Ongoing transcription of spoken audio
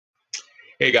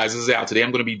Hey guys, this is Al. Today I'm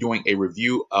going to be doing a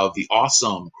review of the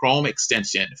awesome Chrome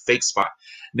extension, FakeSpot.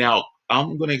 Now,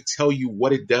 I'm going to tell you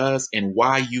what it does and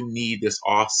why you need this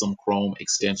awesome Chrome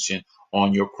extension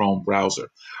on your Chrome browser.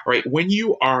 All right, when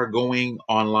you are going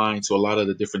online to a lot of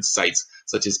the different sites,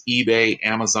 such as eBay,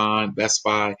 Amazon, Best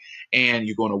Buy, and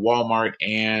you're going to Walmart,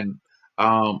 and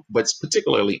but it's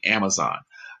particularly Amazon.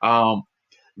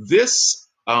 This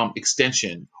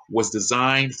extension was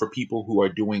designed for people who are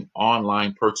doing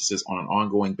online purchases on an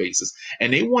ongoing basis.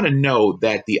 And they want to know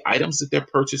that the items that they're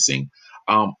purchasing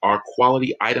are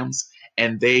quality items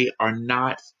and they are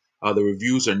not, the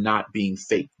reviews are not being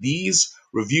faked. These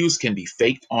reviews can be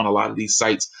faked on a lot of these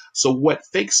sites. So what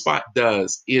FakeSpot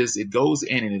does is it goes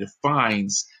in and it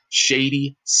finds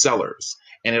shady sellers,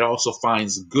 and it also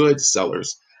finds good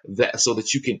sellers so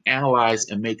that you can analyze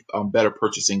and make better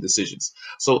purchasing decisions.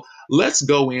 So let's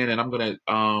go in, and I'm going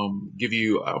to give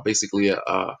you basically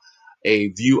a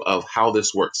view of how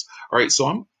this works. All right, so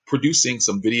I'm producing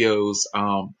some videos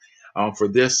for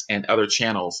this and other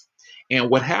channels. And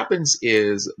what happens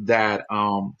is that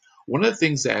one of the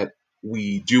things that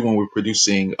we do when we're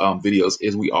producing videos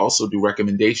is we also do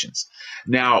recommendations.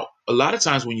 Now, a lot of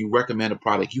times when you recommend a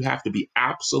product, you have to be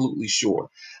absolutely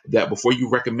sure that before you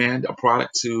recommend a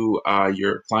product to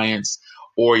your clients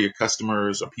or your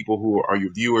customers or people who are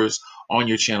your viewers on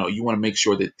your channel, you want to make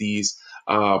sure that these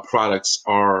products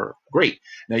are great.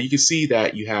 Now you can see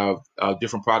that you have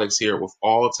different products here with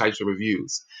all types of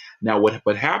reviews. Now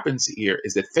what happens here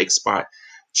is that FakeSpot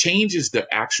changes the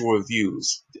actual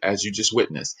reviews, as you just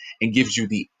witnessed, and gives you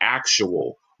the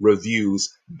actual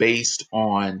reviews based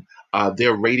on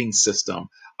their rating system,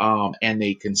 and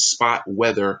they can spot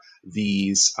whether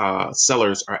these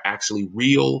sellers are actually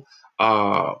real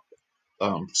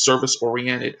service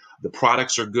oriented, the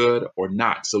products are good or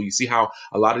not. So you see how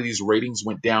a lot of these ratings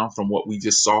went down from what we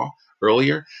just saw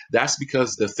earlier? That's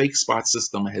because the FakeSpot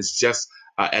system has just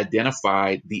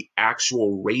identified the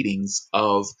actual ratings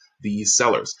of these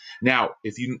sellers. Now,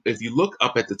 if you look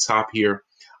up at the top here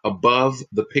above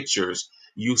the pictures,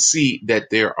 you see that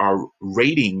there are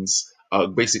ratings,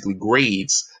 basically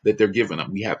grades that they're giving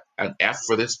them. We have an F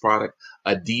for this product,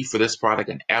 a D for this product,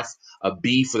 an F, a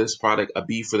B for this product, a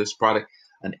B for this product,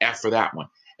 an F for that one.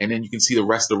 And then you can see the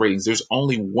rest of the ratings. There's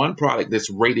only one product that's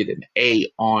rated an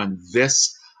A on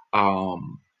this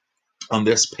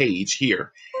page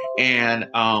here. And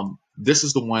this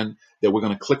is the one that we're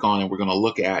going to click on and we're going to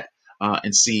look at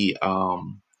and see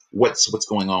what's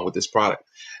going on with this product.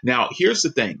 Now, here's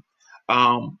the thing.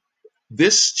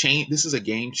 This is a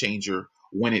game changer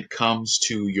when it comes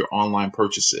to your online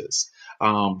purchases,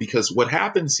 because what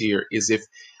happens here is if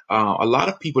a lot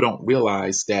of people don't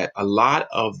realize that a lot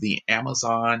of the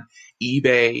Amazon,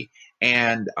 eBay,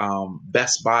 and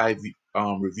Best Buy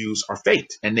reviews are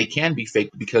faked, and they can be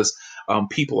faked because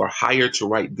people are hired to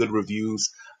write good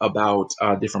reviews about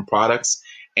different products,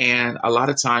 and a lot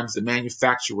of times the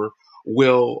manufacturer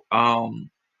will,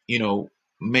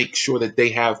 make sure that they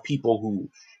have people who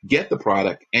get the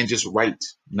product and just write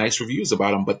nice reviews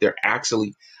about them, but they're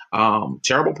actually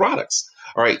terrible products.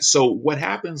 All right, so what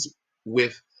happens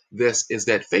with this is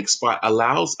that FakeSpot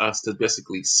allows us to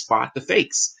basically spot the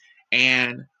fakes,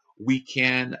 and we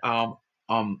can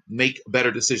make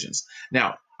better decisions.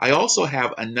 Now, I also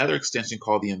have another extension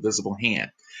called the Invisible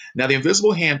Hand. Now, the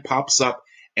Invisible Hand pops up,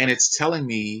 and it's telling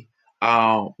me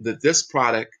that this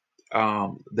product,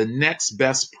 the next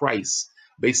best price,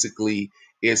 basically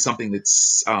is something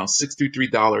that's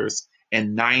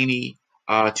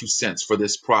 $63.92 for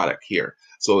this product here.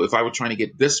 So if I were trying to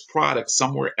get this product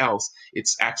somewhere else,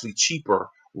 it's actually cheaper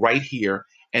right here.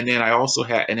 And then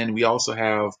we also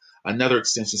have another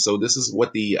extension. So this is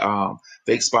what the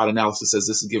FakeSpot analysis says.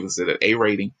 This is giving us an A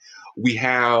rating. We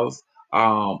have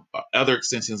other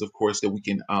extensions, of course, that we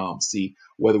can see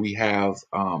whether we have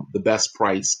the best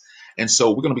price. And so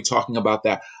we're going to be talking about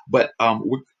that. But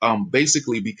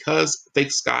basically, because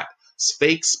FakeSpot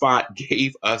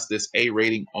gave us this A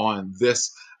rating on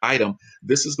this item,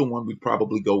 this is the one we'd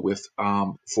probably go with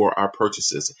for our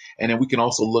purchases. And then we can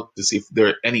also look to see if there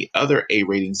are any other A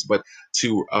ratings, but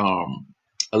to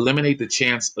eliminate the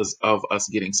chances of us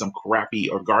getting some crappy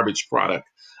or garbage product,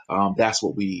 that's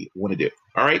what we want to do.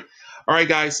 All right,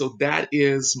 guys, so that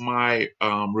is my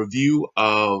review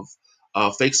of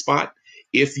FakeSpot.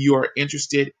 If you are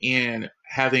interested in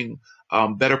having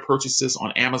better purchases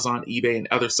on Amazon, eBay, and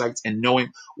other sites, and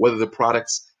knowing whether the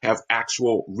products have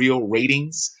actual real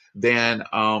ratings, then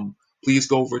please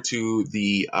go over to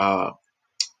the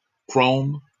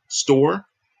Chrome store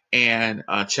and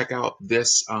check out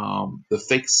this the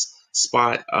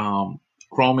FakeSpot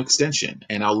Chrome extension,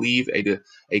 and I'll leave a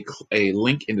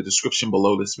link in the description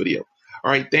below this video.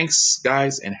 All right, thanks,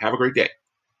 guys, and have a great day.